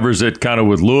that covers it kind of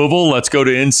with Louisville. Let's go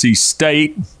to NC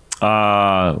State.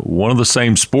 One of the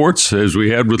same sports as we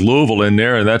had with Louisville in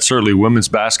there, and that's certainly women's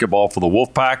basketball for the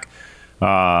Wolfpack.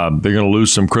 They're going to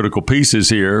lose some critical pieces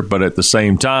here, but at the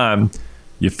same time,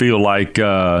 you feel like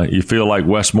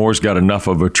Westmore's got enough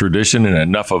of a tradition and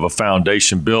enough of a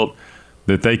foundation built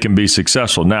that they can be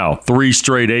successful. Now, 3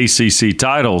 straight ACC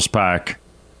titles, Pack.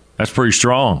 That's pretty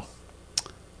strong.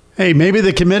 Hey, maybe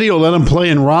the committee will let them play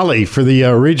in Raleigh for the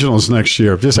regionals next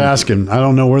year. Just asking. I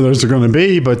don't know where those are going to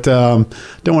be, but don't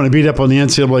want to beat up on the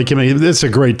NCAA committee. It's a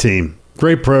great team,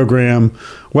 great program.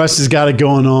 West has got it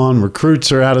going on.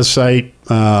 Recruits are out of sight.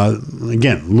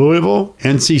 Again, Louisville,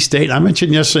 NC State. I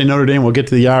mentioned yesterday Notre Dame. We'll get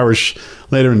to the Irish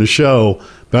later in the show.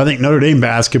 But I think Notre Dame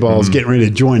basketball is getting ready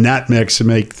to join that mix and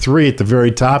make 3 at the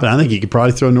very top. And I think you could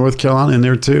probably throw North Carolina in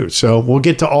there too. So we'll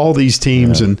get to all these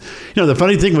teams. Yeah. And, the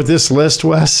funny thing with this list,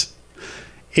 Wes,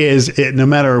 is no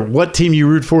matter what team you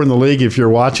root for in the league, if you're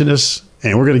watching us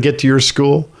and we're going to get to your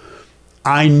school,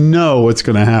 I know what's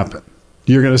going to happen.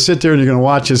 You're going to sit there and you're going to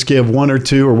watch us give 1 or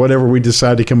 2 or whatever we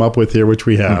decide to come up with here, which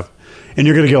we have. And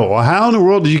you're going to go, well, how in the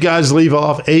world did you guys leave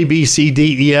off A, B, C,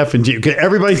 D, E, F, and G?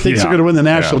 Everybody thinks they're going to win the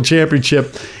national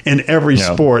championship in every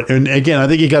sport. And again, I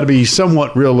think you got to be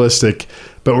somewhat realistic,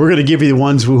 but we're going to give you the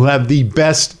ones who have the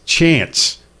best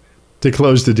chance to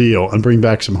close the deal and bring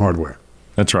back some hardware.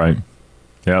 That's right.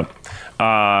 Yep.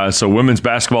 So women's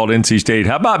basketball at NC State.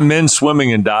 How about men's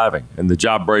swimming and diving and the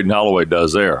job Braden Holloway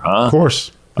does there, huh? Of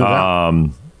course. I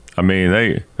mean,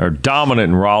 they are dominant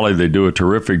in Raleigh. They do a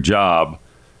terrific job.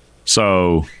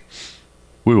 So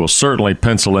we will certainly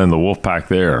pencil in the Wolfpack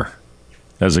there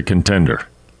as a contender.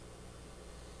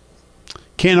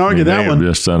 Can't argue that one.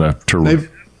 Just done a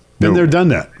terrific. They've been there, done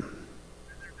that.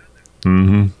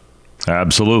 Mm-hmm.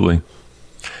 Absolutely.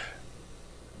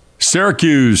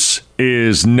 Syracuse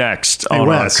is next on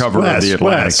our cover of the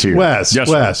Atlantic here. Wes.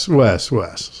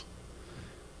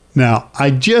 Now,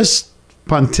 I just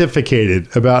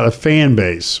pontificated about a fan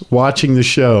base watching the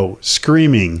show,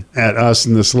 screaming at us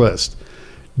in this list.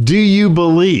 Do you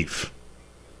believe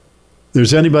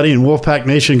there's anybody in Wolfpack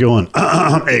Nation going,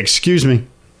 excuse me?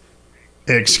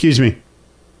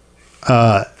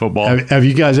 Football. Have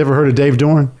you guys ever heard of Dave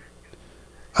Dorn?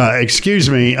 Excuse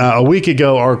me. A week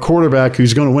ago, our quarterback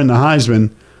who's going to win the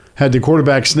Heisman had the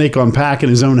quarterback sneak on Pack in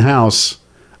his own house.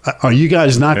 Are you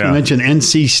guys not going to mention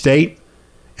NC State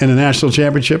in the national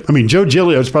championship? I mean, Joe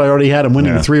Giglio's probably already had him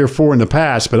winning 3 or 4 in the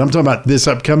past, but I'm talking about this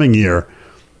upcoming year.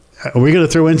 Are we going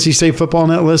to throw NC State football on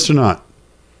that list or not?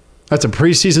 That's a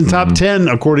preseason top 10,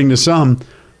 according to some.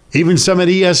 Even some at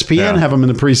ESPN have them in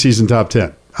the preseason top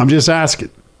 10. I'm just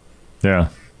asking. Yeah.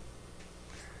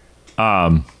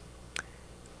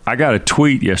 I got a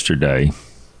tweet yesterday.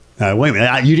 Wait a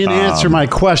minute. You didn't answer my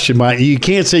question. You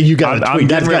can't say you got a tweet.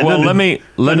 That's got nothing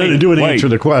to do with answer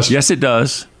the question. Yes,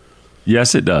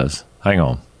 it does. Hang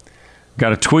on.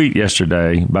 Got a tweet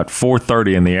yesterday about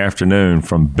 4:30 in the afternoon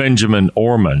from Benjamin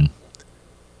Orman,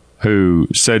 who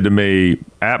said to me,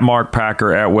 at Mark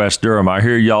Packer, at West Durham, I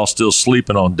hear y'all still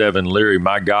sleeping on Devin Leary.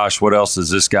 My gosh, what else does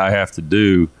this guy have to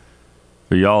do?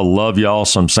 But y'all love y'all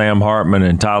some Sam Hartman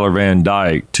and Tyler Van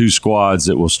Dyke, 2 squads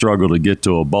that will struggle to get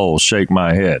to a bowl. Shake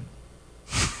my head.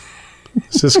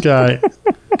 Is this guy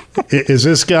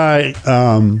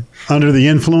under the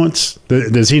influence?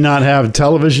 Does he not have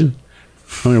television?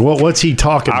 I mean, what's he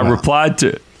talking about? I replied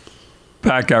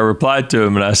to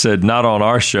him and I said, not on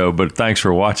our show, but thanks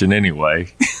for watching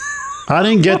anyway. I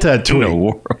didn't get that tweet. In the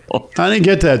world. I didn't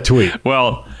get that tweet.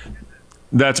 Well,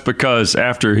 that's because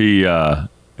after he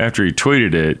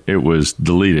tweeted it, it was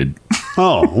deleted.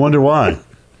 Oh, wonder why.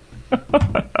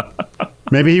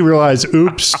 Maybe he realized,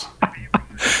 oops.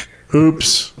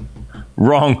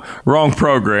 Wrong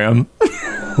program.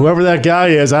 Whoever that guy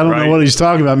is, I don't know what he's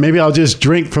talking about. Maybe I'll just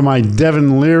drink from my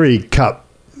Devin Leary cup.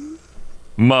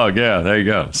 Mug, yeah, there you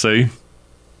go. See?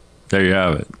 There you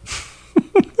have it.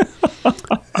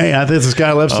 Hey, I think this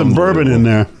guy left some bourbon in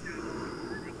there.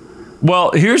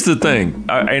 Well, here's the thing,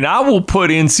 and I will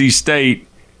put NC State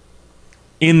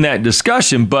in that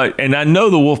discussion, and I know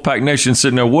the Wolfpack Nation's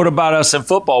sitting there, what about us in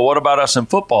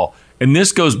football? And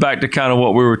this goes back to kind of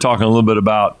what we were talking a little bit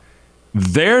about.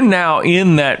 They're now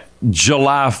in that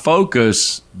July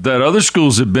focus that other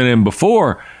schools have been in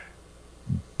before.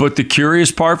 But the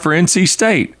curious part for NC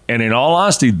State, and in all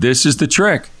honesty, this is the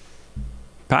trick.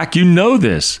 Pack, you know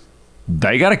this.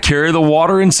 They got to carry the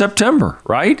water in September,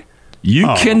 right? You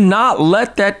cannot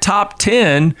let that top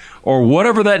 10 or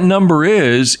whatever that number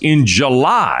is in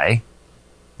July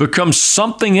become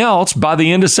something else by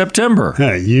the end of September.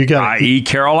 Hey, you got i.e.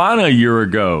 Carolina a year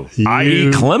ago,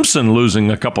 i.e. Clemson losing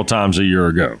a couple times a year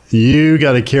ago. You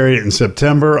got to carry it in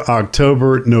September,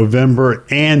 October, November,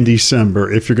 and December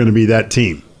if you're going to be that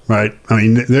team, right? I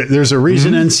mean, there's a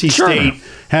reason NC State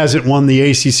hasn't won the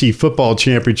ACC football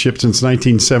championship since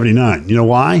 1979. You know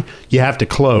why? You have to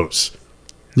close.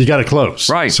 You got to close.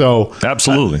 Right. So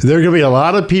absolutely. There are going to be a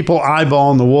lot of people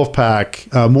eyeballing the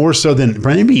Wolfpack more so than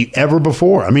maybe ever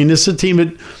before. I mean, this is a team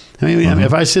that,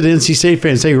 if I said to NC State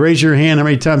fans, say, raise your hand how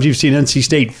many times you've seen NC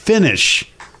State finish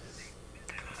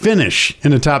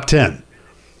in the top 10.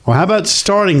 Well, how about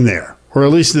starting there, or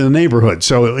at least in the neighborhood?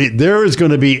 So there is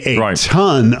going to be a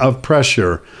ton of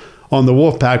pressure on the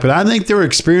Wolfpack, but I think they're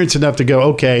experienced enough to go,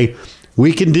 okay,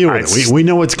 we can deal with it. We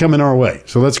know what's coming our way.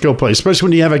 So let's go play, especially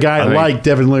when you have a guy like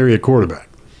Devin Leary at quarterback.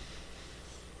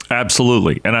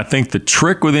 Absolutely. And I think the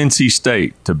trick with NC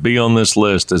State to be on this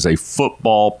list as a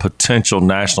football potential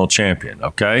national champion,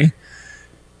 okay,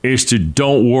 is to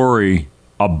don't worry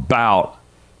about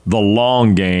the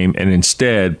long game and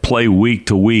instead play week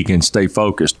to week and stay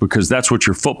focused, because that's what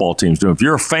your football team's doing. If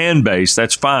you're a fan base,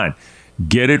 that's fine.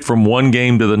 Get it from one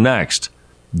game to the next.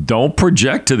 Don't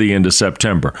project to the end of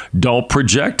September. Don't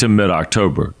project to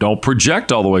mid-October. Don't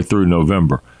project all the way through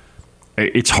November.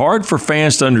 It's hard for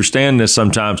fans to understand this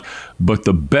sometimes, but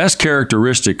the best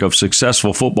characteristic of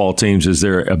successful football teams is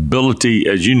their ability,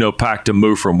 as you know, Pack, to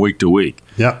move from week to week.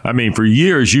 Yeah. I mean, for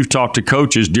years, you've talked to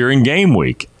coaches during game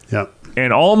week. Yeah.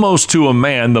 And almost to a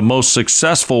man, the most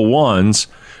successful ones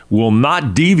will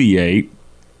not deviate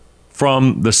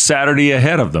from the Saturday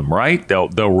ahead of them, right? They'll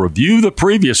review the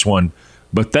previous one,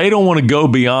 but they don't want to go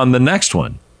beyond the next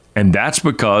one. And that's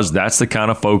because that's the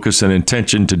kind of focus and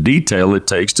attention to detail it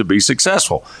takes to be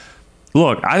successful.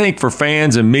 Look, I think for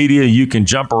fans and media, you can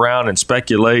jump around and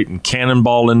speculate and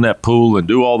cannonball in that pool and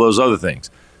do all those other things.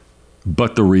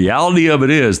 But the reality of it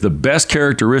is the best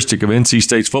characteristic of NC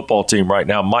State's football team right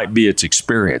now might be its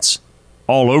experience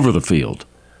all over the field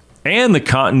and the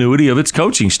continuity of its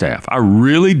coaching staff. I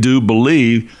really do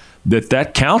believe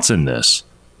that counts in this.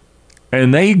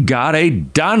 And they got a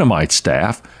dynamite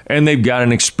staff, and they've got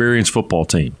an experienced football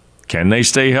team. Can they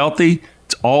stay healthy?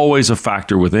 It's always a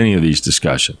factor with any of these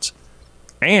discussions.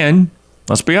 And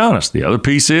let's be honest, the other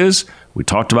piece is, we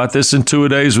talked about this in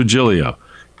two-a-days with Giglio.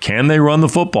 Can they run the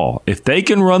football? If they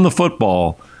can run the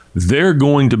football, they're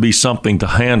going to be something to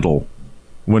handle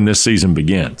when this season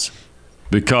begins.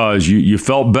 Because you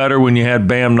felt better when you had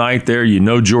Bam Knight there. You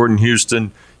know Jordan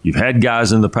Houston. You've had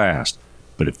guys in the past.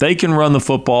 But if they can run the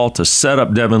football to set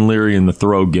up Devin Leary in the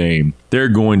throw game, they're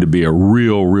going to be a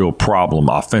real problem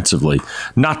offensively,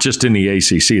 not just in the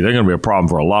ACC. They're going to be a problem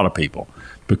for a lot of people,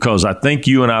 because I think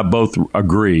you and I both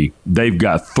agree they've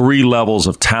got 3 levels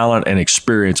of talent and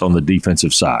experience on the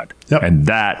defensive side. Yep. And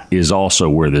that is also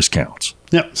where this counts.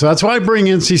 Yep. So that's why I bring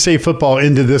NC State football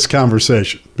into this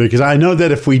conversation, because I know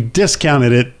that if we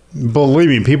discounted it, believe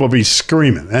me, people will be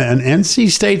screaming. And NC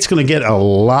State's going to get a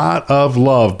lot of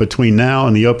love between now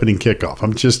and the opening kickoff.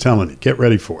 I'm just telling you, get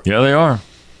ready for it. Yeah, they are.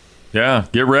 Yeah,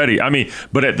 get ready. I mean,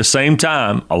 but at the same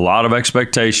time, a lot of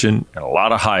expectation and a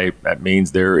lot of hype. That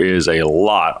means there is a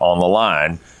lot on the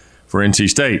line for NC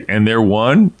State. And they're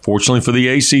one, fortunately for the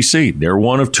ACC, they're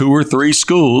one of 2 or 3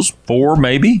 schools, 4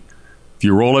 maybe, if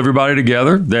you roll everybody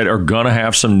together, that are going to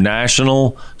have some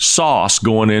national sauce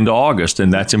going into August,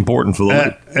 and that's important for the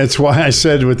league. That's why I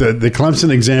said with the Clemson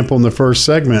example in the first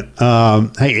segment,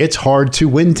 hey, it's hard to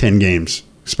win 10 games,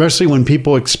 especially when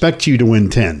people expect you to win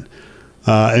 10.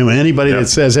 And when anybody that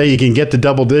says, hey, you can get to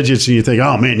double digits, and you think,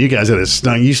 oh, man, you guys had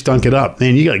stunk it up.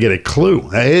 Man, you got to get a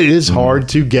clue. It is hard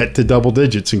to get to double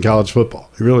digits in college football.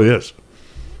 It really is.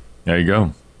 There you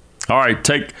go. All right,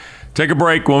 take a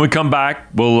break. When we come back,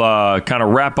 we'll kind of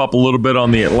wrap up a little bit on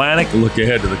the Atlantic, look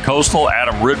ahead to the Coastal.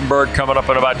 Adam Rittenberg coming up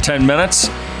in about 10 minutes.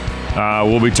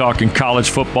 We'll be talking college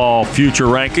football future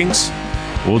rankings.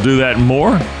 We'll do that and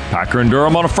more. Packer and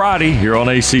Durham on a Friday here on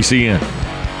ACCN.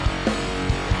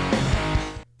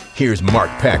 Here's Mark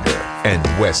Packer and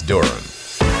Wes Durham.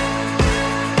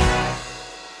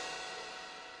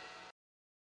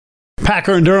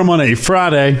 Packer and Durham on a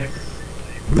Friday.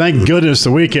 Thank goodness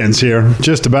the weekend's here.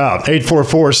 Just about.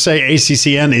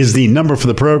 844-SAY-ACCN is the number for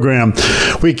the program.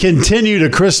 We continue to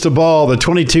crystal ball the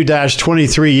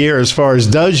 22-23 year as far as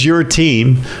does your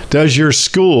team, does your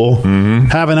school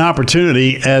have an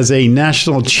opportunity as a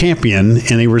national champion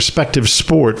in a respective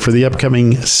sport for the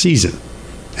upcoming season?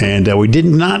 And we did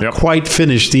not quite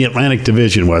finish the Atlantic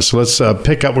Division, Wes. So let's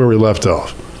pick up where we left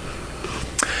off.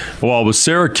 Well, with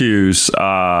Syracuse,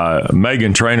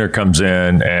 Megan Trainor comes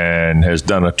in and has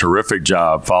done a terrific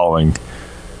job following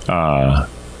Gary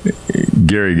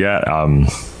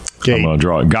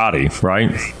Gotti,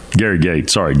 right? Gary Gate.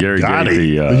 Sorry, Gary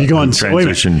Gate. You going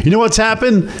transition? You know what's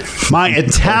happened? My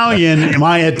Italian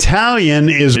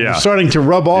is starting to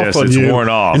rub off on you. It's worn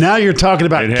off. And now you're talking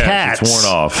about cats. It's worn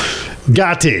off.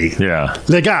 Gatti. Yeah.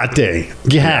 Legate.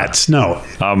 Gats. No.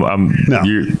 No.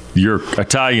 Your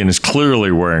Italian is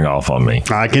clearly wearing off on me.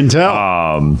 I can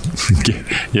tell.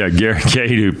 Gary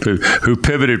Gate, who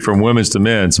pivoted from women's to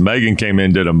men's. Megan came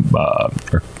in, did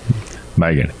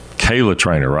Kayla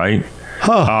Trainor, right?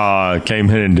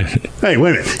 Came in and hey,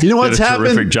 wait a minute. You know what's happened?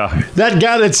 Terrific job. That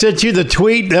guy that sent you the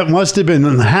tweet that must have been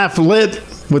half lit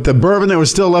with the bourbon that was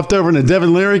still left over in the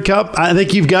Devin Leary cup, I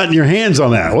think you've gotten your hands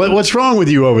on that. What's wrong with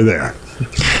you over there?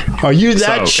 Are you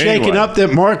that shaken up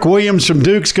that Mark Williams from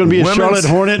Duke's going to be a Charlotte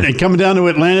Hornet and coming down to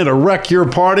Atlanta to wreck your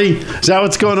party? Is that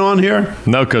what's going on here?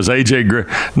 No, because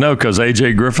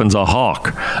AJ Griffin's a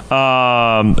Hawk.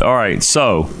 All right,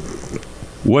 so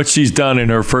what she's done in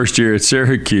her first year at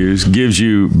Syracuse gives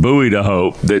you buoy to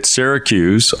hope that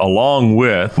Syracuse, along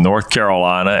with North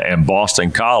Carolina and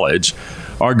Boston College,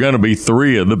 are going to be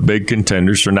three of the big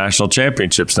contenders for national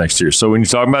championships next year. So when you're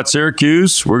talking about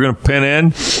Syracuse, we're going to pin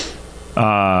in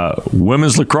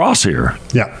women's lacrosse here.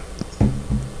 Yeah.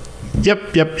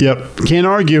 Yep. Can't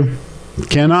argue.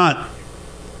 Cannot.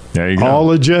 There you go. All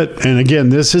legit. And again,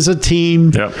 this is a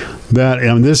team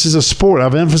that, this is a sport.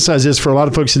 I've emphasized this for a lot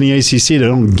of folks in the ACC that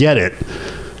don't get it.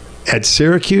 At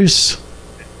Syracuse,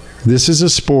 this is a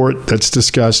sport that's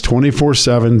discussed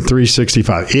 24/7,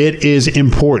 365. It is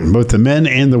important, both the men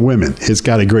and the women. It's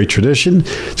got a great tradition.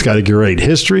 It's got a great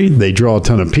history. They draw a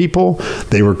ton of people.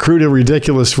 They recruit at a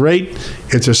ridiculous rate.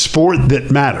 It's a sport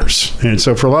that matters. And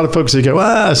so for a lot of folks, they go,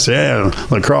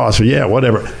 lacrosse, or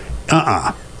whatever.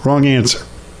 Wrong answer.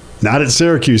 Not at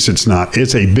Syracuse, it's not.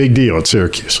 It's a big deal at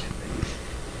Syracuse.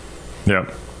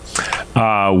 Yep.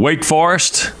 Wake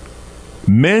Forest,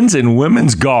 men's and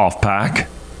women's golf pack.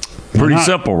 Pretty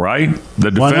simple, right?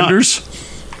 The defenders.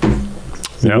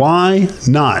 Why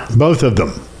not? Both of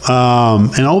them.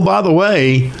 And by the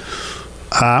way,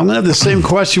 I'm going to have the same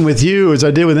question with you as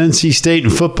I did with NC State in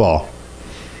football.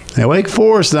 Now, Wake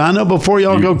Forest, I know before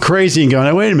y'all go crazy and go,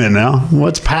 now, wait a minute now.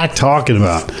 What's Pac talking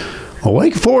about? Well,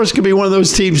 Wake Forest could be one of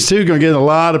those teams, too, going to get a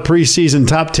lot of preseason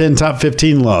top 10, top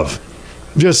 15 love.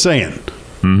 Just saying.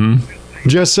 Mm-hmm.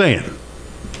 Just saying.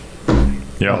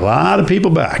 Yeah. A lot of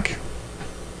people back.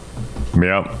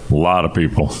 Yep, a lot of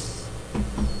people.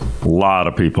 A lot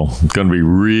of people. It's going to be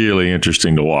really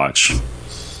interesting to watch. See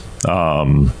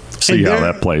how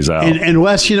that plays out. And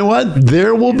Wes, you know what?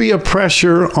 There will be a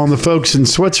pressure on the folks in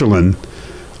Switzerland,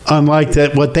 unlike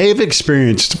that what they've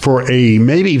experienced for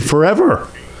maybe forever.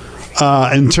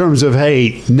 In terms of,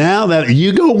 hey, now that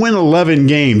you go win 11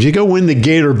 games, you go win the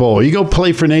Gator Bowl, you go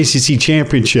play for an ACC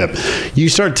championship, you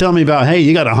start telling me about, hey,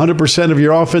 you got 100% of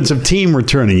your offensive team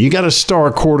returning, you got a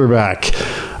star quarterback,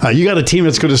 you got a team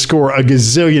that's going to score a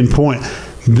gazillion points.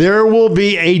 There will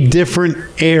be a different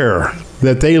air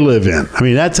that they live in. I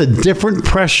mean, that's a different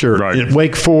pressure at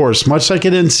Wake Forest, much like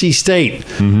at NC State.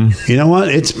 Mm-hmm. You know what?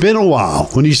 It's been a while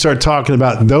when you start talking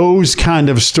about those kind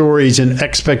of stories and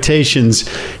expectations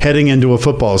heading into a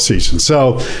football season.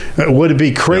 So would it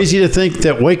be crazy to think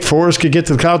that Wake Forest could get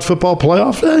to the college football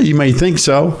playoff? You may think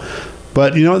so.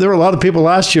 But, there were a lot of people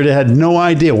last year that had no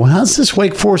idea. Well, how's this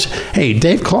Wake Forest? Hey,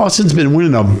 Dave Clawson's been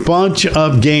winning a bunch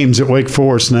of games at Wake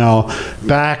Forest now,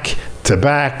 back to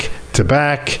back to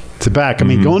back to back. I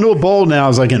mean, going to a bowl now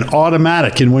is like an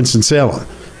automatic in Winston-Salem.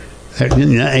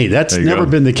 Hey, that's never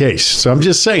been the case. So I'm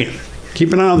just saying,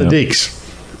 keep an eye on the Deeks.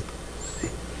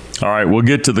 All right, we'll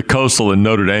get to the Coastal and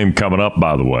Notre Dame coming up,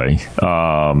 by the way.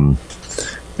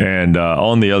 And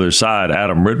on the other side,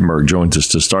 Adam Rittenberg joins us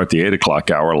to start the 8 o'clock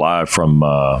hour live from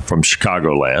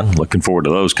Chicagoland. Looking forward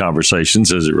to those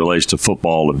conversations as it relates to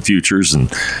football and futures.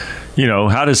 And,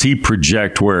 how does he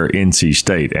project where NC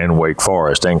State and Wake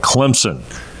Forest and Clemson,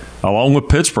 along with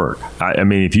Pittsburgh? I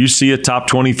mean, if you see a top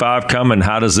 25 coming,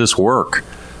 how does this work?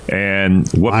 And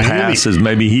what passes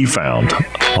maybe he found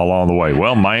along the way?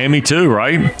 Well, Miami too,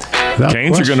 right?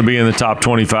 Canes are going to be in the top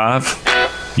 25.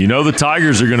 The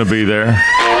Tigers are going to be there.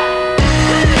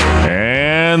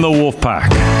 And the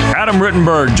Wolfpack. Adam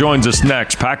Rittenberg joins us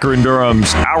next. Packer and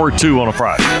Durham's Hour 2 on a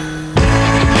Friday.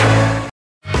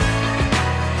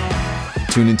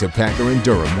 Tune into Packer and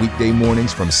Durham weekday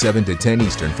mornings from 7 to 10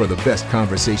 Eastern for the best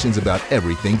conversations about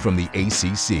everything from the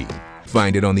ACC.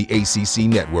 Find it on the ACC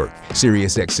Network,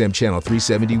 SiriusXM Channel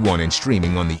 371, and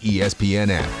streaming on the ESPN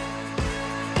app.